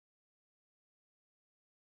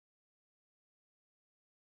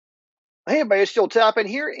Hey everybody, it's still Tapping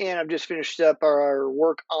here, and I've just finished up our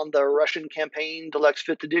work on the Russian campaign Deluxe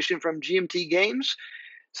 5th Edition from GMT Games.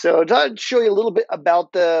 So to show you a little bit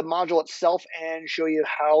about the module itself and show you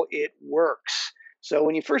how it works. So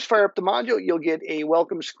when you first fire up the module, you'll get a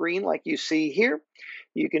welcome screen like you see here.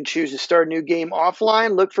 You can choose to start a new game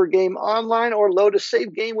offline, look for game online, or load a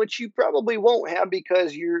save game, which you probably won't have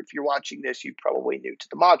because if you're watching this, you're probably new to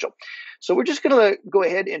the module. So we're just going to go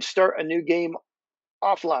ahead and start a new game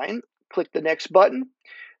offline. Click the next button.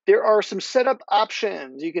 There are some setup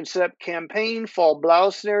options. You can set up campaign, fall blau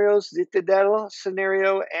scenarios, Citadel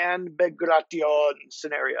scenario, and Bagration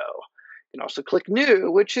scenario. You can also click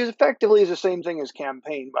new, which is effectively the same thing as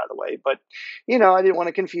campaign, by the way. But, I didn't want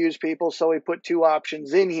to confuse people, so we put two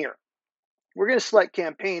options in here. We're going to select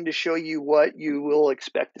campaign to show you what you will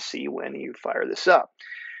expect to see when you fire this up.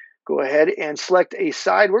 Go ahead and select a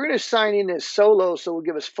side. We're going to sign in as solo, so it'll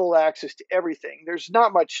give us full access to everything. There's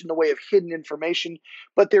not much in the way of hidden information,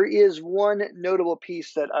 but there is one notable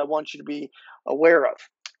piece that I want you to be aware of.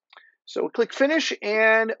 So click finish,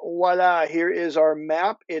 and voila, here is our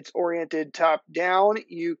map. It's oriented top down.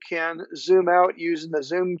 You can zoom out using the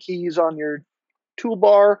zoom keys on your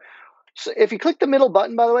toolbar. So if you click the middle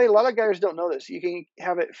button, by the way, a lot of guys don't know this. You can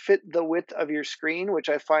have it fit the width of your screen, which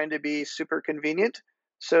I find to be super convenient.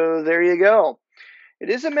 So there you go.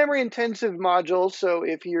 It is a memory intensive module, so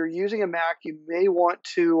if you're using a Mac, you may want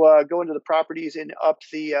to go into the properties and up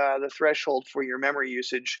the threshold for your memory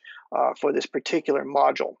usage for this particular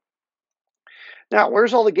module. Now,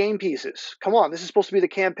 where's all the game pieces? Come on, this is supposed to be the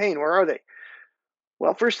campaign. Where are they?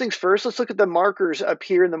 Well, first things first, let's look at the markers up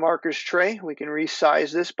here in the markers tray. We can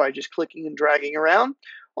resize this by just clicking and dragging around.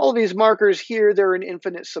 All of these markers here, they're an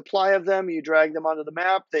infinite supply of them. You drag them onto the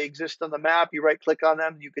map. They exist on the map. You right-click on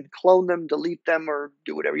them. You can clone them, delete them, or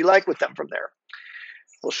do whatever you like with them from there.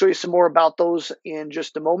 We'll show you some more about those in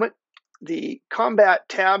just a moment. The combat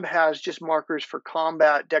tab has just markers for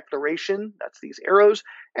combat declaration. That's these arrows.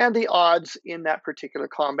 And the odds in that particular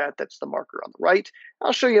combat. That's the marker on the right.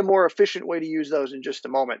 I'll show you a more efficient way to use those in just a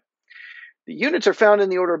moment. The units are found in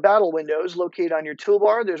the order of battle windows located on your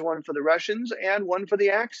toolbar. There's one for the Russians and one for the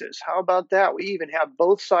Axis. How about that? We even have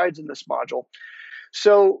both sides in this module.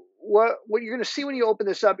 So what you're going to see when you open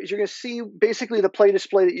this up is you're going to see basically the play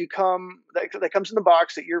display that comes in the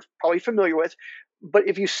box that you're probably familiar with. But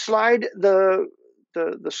if you slide the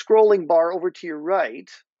scrolling bar over to your right,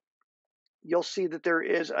 you'll see that there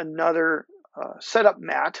is another setup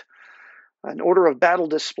mat, an order of battle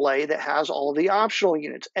display that has all the optional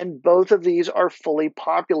units. And both of these are fully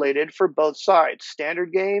populated for both sides.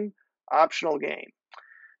 Standard game, optional game.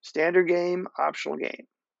 Standard game, optional game.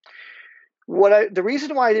 The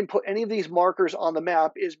reason why I didn't put any of these markers on the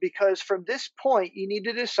map is because from this point, you need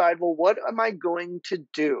to decide, well, what am I going to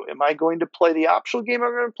do? Am I going to play the optional game or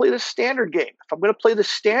am I going to play the standard game? If I'm going to play the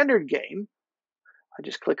standard game, I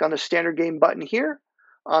just click on the standard game button here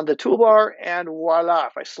on the toolbar, and voila.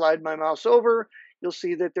 If I slide my mouse over, you'll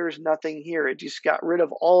see that there's nothing here. It just got rid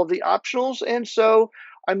of all of the optionals, and so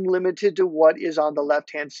I'm limited to what is on the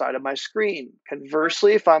left-hand side of my screen.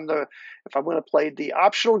 Conversely, if I'm going to play the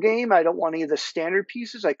optional game, I don't want any of the standard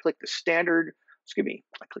pieces. I click the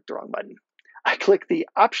I clicked the wrong button. I click the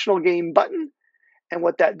optional game button, and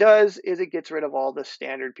what that does is it gets rid of all the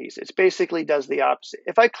standard pieces. It basically does the opposite.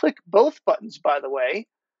 If I click both buttons, by the way,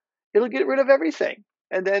 it'll get rid of everything,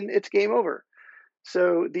 and then it's game over.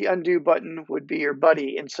 So the undo button would be your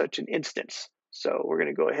buddy in such an instance. So we're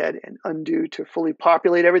going to go ahead and undo to fully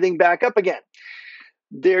populate everything back up again.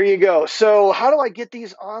 There you go. So how do I get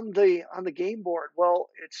these on the game board? Well,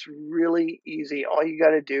 it's really easy. All you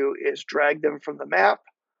got to do is drag them from the map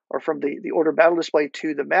or from the order battle display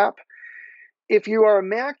to the map. If you are a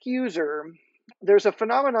Mac user, there's a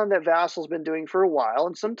phenomenon that VASSAL's been doing for a while,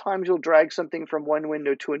 and sometimes you'll drag something from one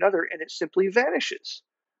window to another and it simply vanishes.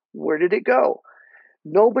 Where did it go?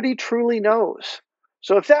 Nobody truly knows.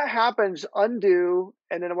 So if that happens, undo,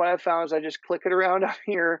 and then what I found is I just click it around on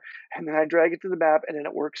here, and then I drag it to the map, and then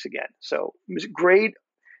it works again. So great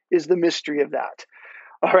is the mystery of that.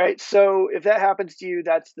 All right, so if that happens to you,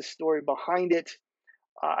 that's the story behind it.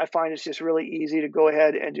 I find it's just really easy to go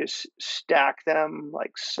ahead and just stack them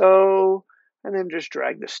like so, and then just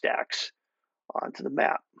drag the stacks onto the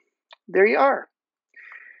map. There you are.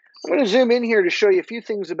 I'm going to zoom in here to show you a few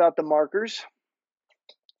things about the markers.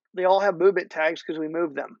 They all have movement tags because we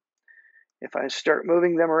moved them. If I start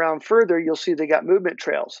moving them around further, you'll see they got movement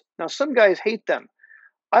trails. Now, some guys hate them.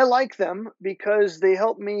 I like them because they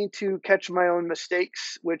help me to catch my own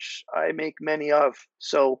mistakes, which I make many of.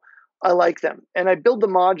 So I like them. And I build the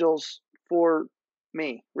modules for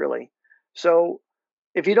me, really. So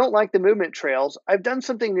If you don't like the movement trails, I've done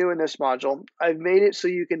something new in this module. I've made it so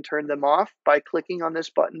you can turn them off by clicking on this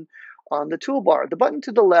button on the toolbar, the button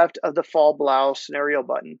to the left of the fall blouse scenario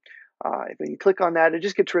button. If you click on that, it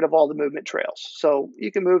just gets rid of all the movement trails. So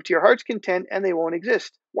you can move to your heart's content and they won't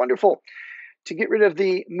exist. Wonderful. To get rid of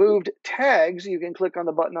the moved tags, you can click on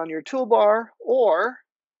the button on your toolbar, or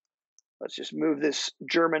let's just move this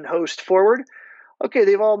German host forward. Okay,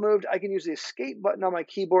 they've all moved. I can use the escape button on my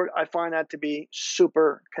keyboard. I find that to be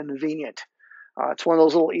super convenient. It's one of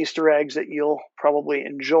those little Easter eggs that you'll probably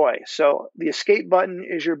enjoy. So the escape button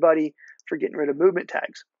is your buddy for getting rid of movement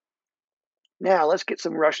tags. Now let's get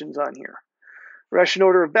some Russians on here. Russian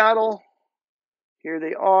order of battle. Here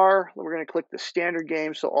they are. We're going to click the standard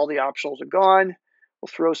game so all the optionals are gone. We'll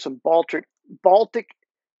throw some Baltic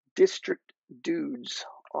district dudes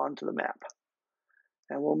onto the map.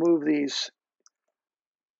 And we'll move these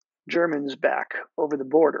Germans back over the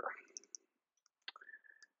border.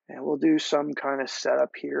 And we'll do some kind of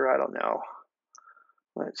setup here. I don't know.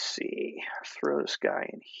 Let's see. Throw this guy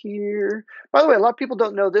in here. By the way, a lot of people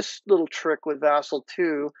don't know this little trick with VASSAL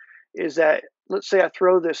 2 is that, let's say I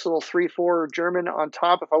throw this little 3-4 German on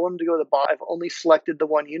top. If I want him to go to the bottom, I've only selected the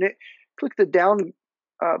one unit. Click the down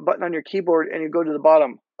button on your keyboard and you go to the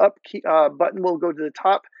bottom. Up button will go to the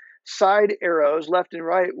top. Side arrows, left and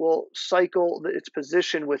right, will cycle its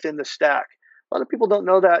position within the stack. A lot of people don't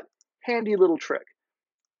know that handy little trick.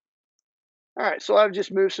 All right, so I've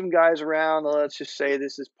just moved some guys around. Let's just say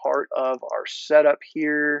this is part of our setup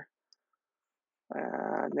here.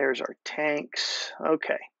 And there's our tanks.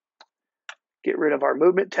 Okay. Get rid of our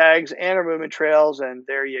movement tags and our movement trails, and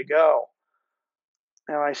there you go.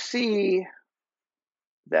 Now I see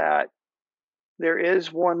that there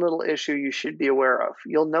is one little issue you should be aware of.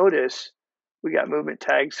 You'll notice we got movement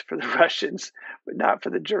tags for the Russians, but not for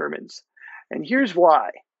the Germans. And here's why.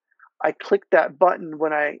 I clicked that button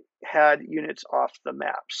when I had units off the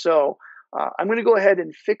map. So I'm going to go ahead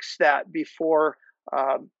and fix that before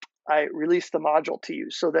I release the module to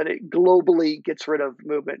you so that it globally gets rid of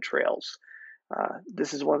movement trails.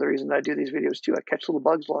 This is one of the reasons I do these videos too. I catch little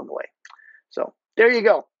bugs along the way. So there you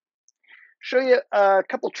go. Show you a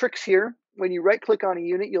couple tricks here. When you right click on a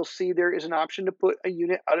unit, you'll see there is an option to put a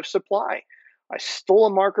unit out of supply. I stole a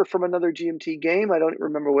marker from another GMT game. I don't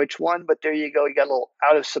remember which one, but there you go. You got a little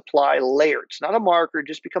out of supply layer. It's not a marker. It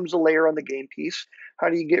just becomes a layer on the game piece. How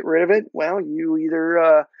do you get rid of it? Well, you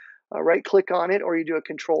either right click on it or you do a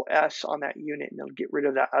Control S on that unit and it'll get rid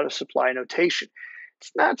of that out of supply notation.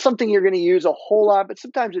 It's not something you're going to use a whole lot, but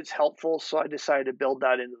sometimes it's helpful. So I decided to build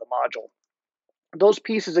that into the module. Those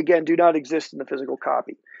pieces, again, do not exist in the physical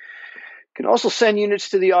copy. You can also send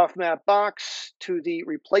units to the off-map box, to the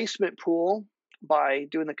replacement pool by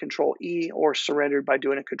doing the Control E, or surrendered by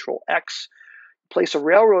doing a Control X. Place a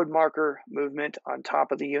railroad marker movement on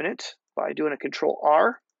top of the unit by doing a Control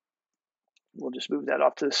R. We'll just move that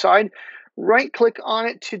off to the side. Right-click on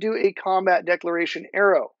it to do a combat declaration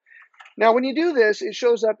arrow. Now, when you do this, it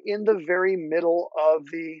shows up in the very middle of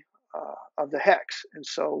the hex. And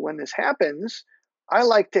so when this happens, I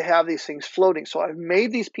like to have these things floating. So I've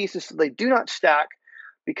made these pieces so they do not stack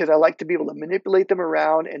because I like to be able to manipulate them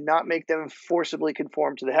around and not make them forcibly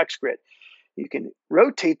conform to the hex grid. You can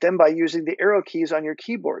rotate them by using the arrow keys on your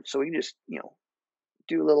keyboard. So you just,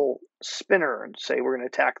 do a little spinner and say, we're going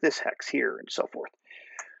to attack this hex here and so forth.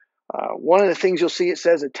 One of the things you'll see, it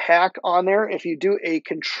says attack on there. If you do a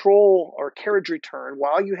control or carriage return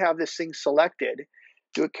while you have this thing selected,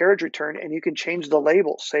 do a carriage return and you can change the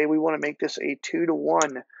label. Say we want to make this a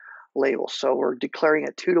 2-to-1 label. So we're declaring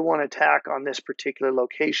a 2-to-1 attack on this particular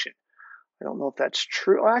location. I don't know if that's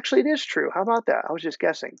true. Oh, actually, it is true. How about that? I was just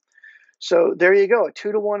guessing. So there you go, a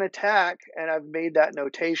 2-to-1 attack, and I've made that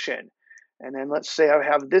notation. And then let's say I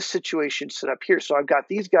have this situation set up here. So I've got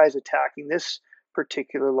these guys attacking this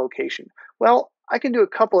particular location. Well, I can do a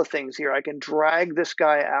couple of things here. I can drag this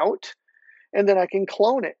guy out, and then I can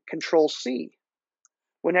clone it, Control C.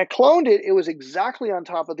 When I cloned it, it was exactly on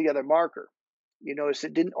top of the other marker. You notice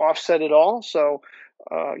it didn't offset at all. So,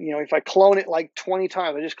 if I clone it like 20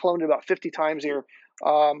 times, I just cloned it about 50 times here.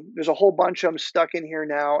 There's a whole bunch of them stuck in here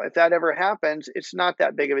now. If that ever happens, it's not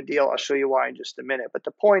that big of a deal. I'll show you why in just a minute. But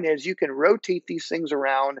the point is you can rotate these things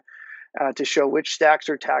around to show which stacks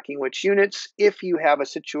are attacking which units. If you have a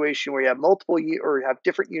situation where you have multiple or you have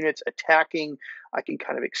different units attacking, I can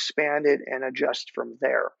kind of expand it and adjust from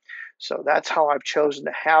there. So that's how I've chosen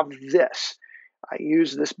to have this. I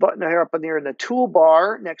use this button here up in there in the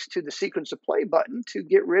toolbar next to the sequence of play button to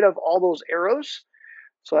get rid of all those arrows.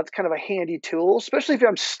 So that's kind of a handy tool, especially if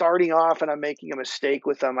I'm starting off and I'm making a mistake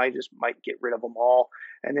with them. I just might get rid of them all,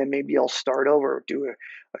 and then maybe I'll start over, do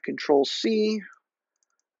a Control C,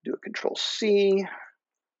 Do a Control C,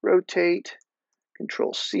 rotate,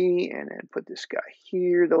 Control C, and then put this guy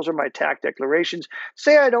here. Those are my attack declarations.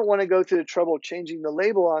 Say I don't want to go through the trouble of changing the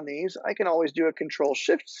label on these. I can always do a Control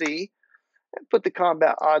Shift C and put the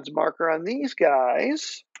combat odds marker on these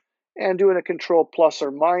guys. And doing a Control plus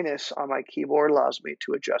or minus on my keyboard allows me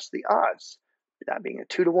to adjust the odds. That being a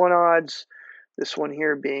 2-to-1 odds. This one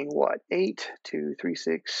here being what? 8, 2, 3,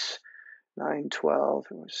 6, 9, 12,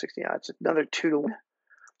 16 odds. Another 2-to-1.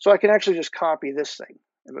 So I can actually just copy this thing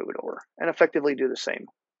and move it over and effectively do the same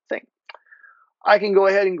thing. I can go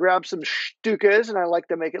ahead and grab some Stukas, and I like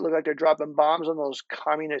to make it look like they're dropping bombs on those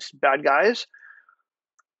communist bad guys.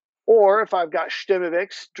 Or if I've got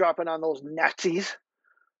Stimmovics dropping on those Nazis,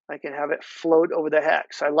 I can have it float over the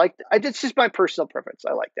hex. It's just my personal preference.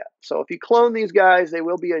 I like that. So if you clone these guys, they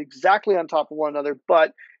will be exactly on top of one another,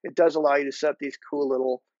 but it does allow you to set these cool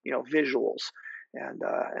little, visuals.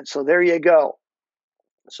 And so there you go.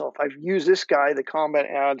 So if I use this guy, the combat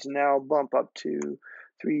adds now bump up to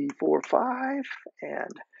 3, 4, 5,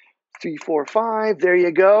 and 3, 4, 5. There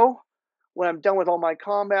you go. When I'm done with all my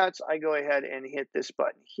combats, I go ahead and hit this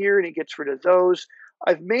button here, and it gets rid of those.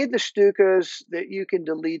 I've made the Stukas that you can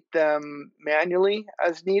delete them manually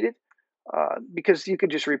as needed, because you can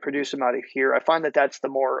just reproduce them out of here. I find that that's the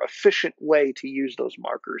more efficient way to use those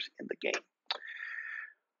markers in the game.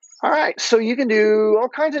 All right, so you can do all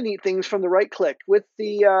kinds of neat things from the right click. With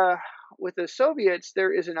the Soviets,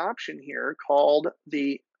 there is an option here called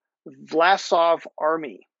the VASSAL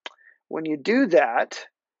Army. When you do that,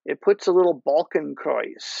 it puts a little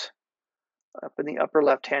Balkenkreuz up in the upper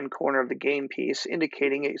left-hand corner of the game piece,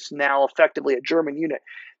 indicating it's now effectively a German unit.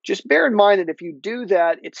 Just bear in mind that if you do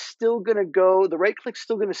that, it's still going to go, the right click's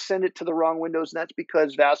still going to send it to the wrong windows, and that's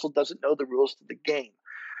because Vassal doesn't know the rules to the game.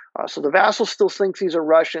 So the Vassal still thinks these are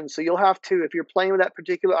Russian, so you'll have to, if you're playing with that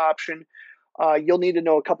particular option, you'll need to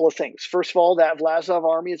know a couple of things. First of all, that VASSAL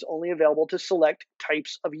Army is only available to select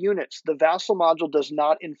types of units. The Vassal module does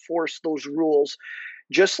not enforce those rules.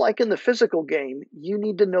 Just like in the physical game, you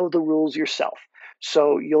need to know the rules yourself.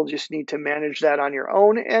 So you'll just need to manage that on your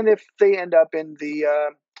own. And if they end up in the,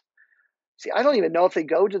 I don't even know if they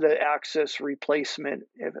go to the Axis replacement.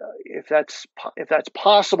 If that's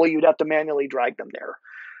possible, you'd have to manually drag them there.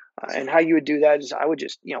 And how you would do that is I would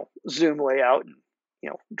just, zoom way out and,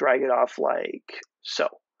 drag it off like so.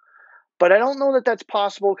 But I don't know that that's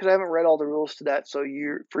possible because I haven't read all the rules to that, so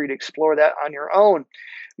you're free to explore that on your own.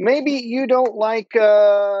 Maybe you don't like,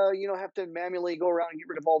 have to manually go around and get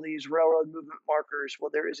rid of all these railroad movement markers.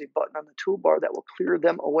 Well, there is a button on the toolbar that will clear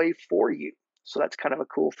them away for you. So that's kind of a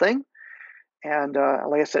cool thing. And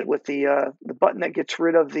like I said, with the button that gets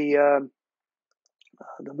rid of the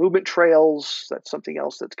movement trails, that's something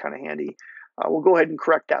else that's kind of handy. We'll go ahead and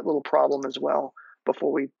correct that little problem as well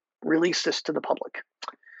before we release this to the public.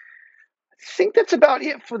 I think that's about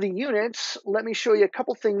it for the units. Let me show you a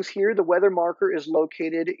couple things here. The weather marker is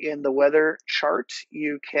located in the weather chart.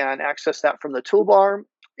 You can access that from the toolbar.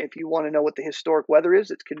 If you want to know what the historic weather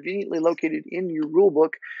is, it's conveniently located in your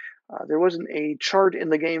rulebook. There wasn't a chart in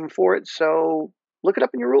the game for it, so look it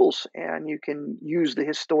up in your rules and you can use the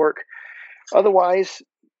historic. Otherwise,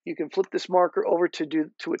 you can flip this marker over to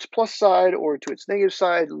its plus side or to its negative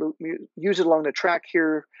side, use it along the track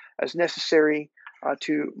here as necessary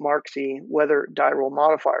to mark the weather die roll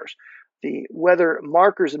modifiers. The weather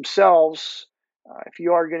markers themselves, if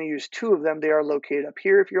you are going to use 2 of them, they are located up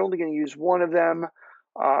here. If you're only going to use 1 of them,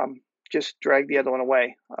 just drag the other one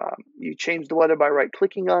away. You change the weather by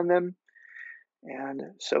right-clicking on them and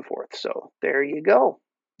so forth. So there you go.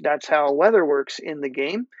 That's how weather works in the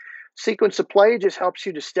game. Sequence of play just helps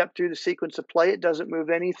you to step through the sequence of play. It doesn't move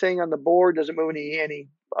anything on the board, doesn't move any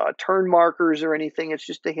turn markers or anything. It's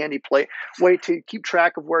just a handy way to keep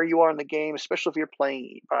track of where you are in the game, especially if you're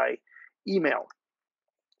playing by email.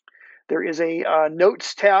 There is a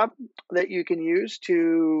notes tab that you can use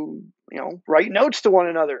to, write notes to one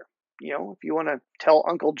another. If you want to tell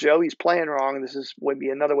Uncle Joe he's playing wrong, would be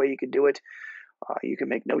another way you could do it. You can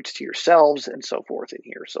make notes to yourselves and so forth in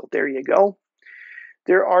here. So there you go.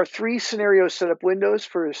 There are 3 scenario setup windows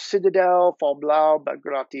for Citadel, Fall Blau,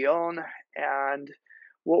 Bagration, and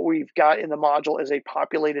what we've got in the module is a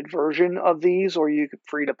populated version of these, or you're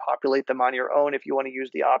free to populate them on your own if you want to use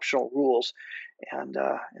the optional rules. And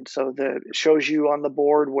so it shows you on the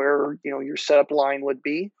board where your setup line would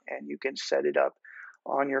be, and you can set it up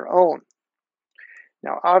on your own.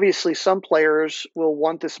 Now, obviously, some players will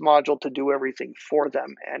want this module to do everything for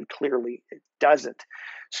them, and clearly it doesn't.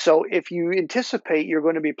 So if you anticipate you're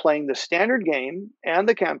going to be playing the standard game and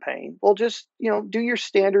the campaign, well, just, do your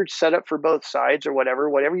standard setup for both sides or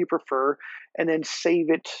whatever you prefer, and then save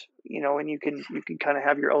it and you can kind of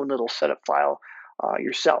have your own little setup file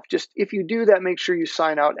yourself. Just if you do that, make sure you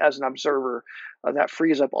sign out as an observer. That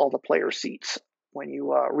frees up all the player seats. When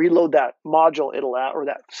you reload that module, or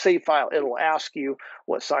that save file, it'll ask you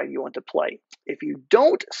what side you want to play. If you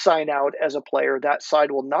don't sign out as a player, that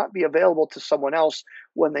side will not be available to someone else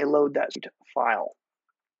when they load that file.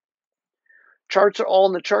 Charts are all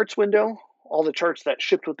in the charts window. All the charts that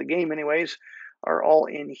shipped with the game anyways are all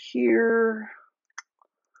in here.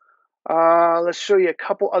 Let's show you a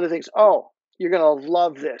couple other things. Oh, you're going to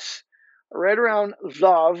love this. Right around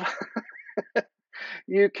love,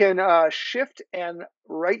 you can shift and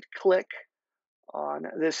right click on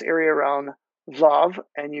this area around love,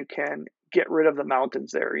 and you can get rid of the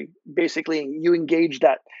mountains there. Basically, you engage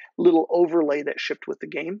that little overlay that shipped with the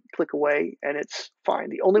game. Click away, and it's fine.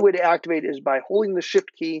 The only way to activate is by holding the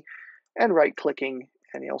shift key and right clicking,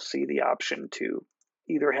 and you'll see the option to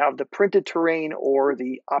either have the printed terrain or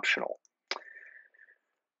the optional.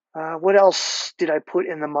 What else did I put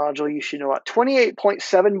in the module you should know about?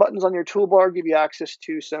 28.7 buttons on your toolbar give you access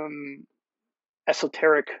to some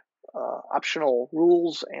esoteric optional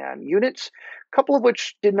rules and units, a couple of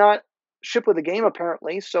which did not ship with the game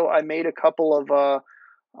apparently, so I made a couple of,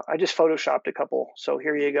 I just photoshopped a couple. So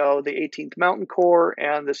here you go, the 18th Mountain Corps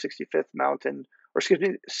and the 65th Mountain, or excuse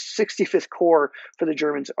me, 65th Corps for the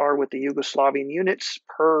Germans are with the Yugoslavian units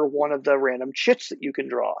per one of the random chits that you can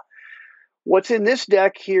draw. What's in this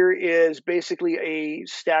deck here is basically a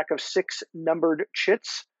stack of 6 numbered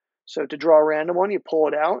chits. So to draw a random one, you pull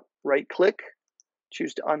it out, right click,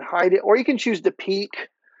 choose to unhide it, or you can choose to peek.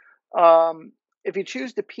 If you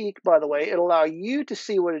choose to peek, by the way, it'll allow you to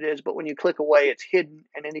see what it is, but when you click away, it's hidden,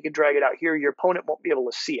 and then you can drag it out here. Your opponent won't be able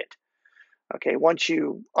to see it. Okay, once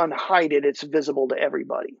you unhide it, it's visible to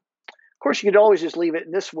everybody. Of course, you could always just leave it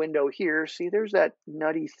in this window here. See, there's that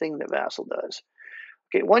nutty thing that VASSAL does.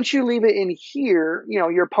 Okay, once you leave it in here,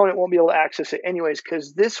 your opponent won't be able to access it anyways,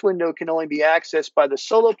 because this window can only be accessed by the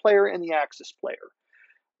solo player and the Axis player.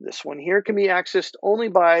 This one here can be accessed only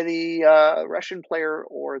by the Russian player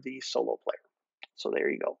or the solo player. So there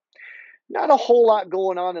you go. Not a whole lot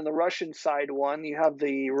going on in the Russian side one. You have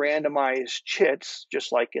the randomized chits,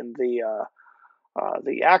 just like in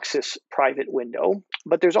the Axis private window.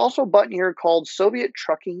 But there's also a button here called Soviet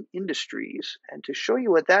Trucking Industries. And to show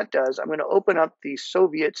you what that does, I'm going to open up the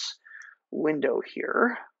Soviets window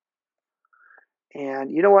here.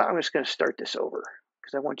 And you know what? I'm just going to start this over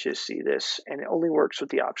because I want you to see this. And it only works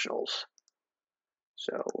with the optionals.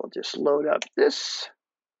 So we'll just load up this.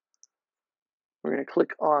 We're going to click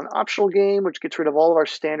on Optional Game, which gets rid of all of our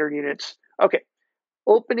standard units. Okay,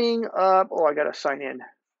 opening up. Oh, I got to sign in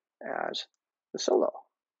as the solo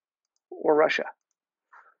or Russia.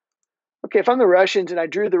 Okay, if I'm the Russians and I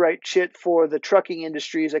drew the right chit for the trucking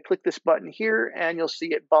industries, I click this button here and you'll see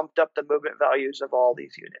it bumped up the movement values of all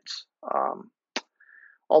these units.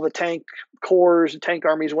 All the tank corps and tank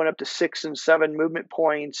armies went up to 6 and 7 movement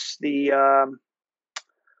points.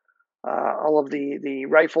 All of the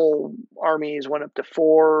rifle armies went up to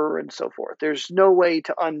 4 and so forth. There's no way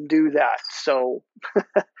to undo that. So,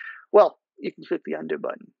 well, you can click the undo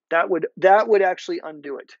button. That would actually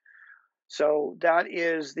undo it. So that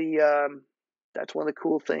is that's one of the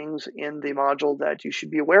cool things in the module that you should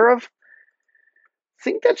be aware of. I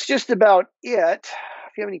think that's just about it.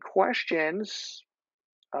 If you have any questions,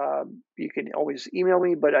 you can always email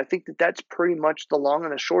me, but I think that's pretty much the long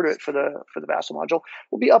and the short of it for the VASSAL module.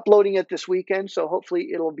 We'll be uploading it this weekend, so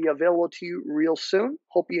hopefully it'll be available to you real soon.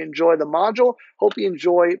 Hope you enjoy the module. Hope you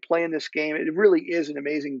enjoy playing this game. It really is an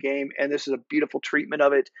amazing game, and this is a beautiful treatment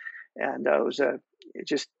of it. And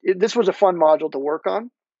this was a fun module to work on.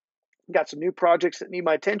 Got some new projects that need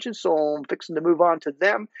my attention, so I'm fixing to move on to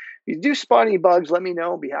them. If you do spot any bugs, let me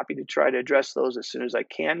know. I'll be happy to try to address those as soon as I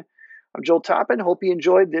can. I'm Joel Toppin. Hope you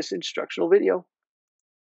enjoyed this instructional video.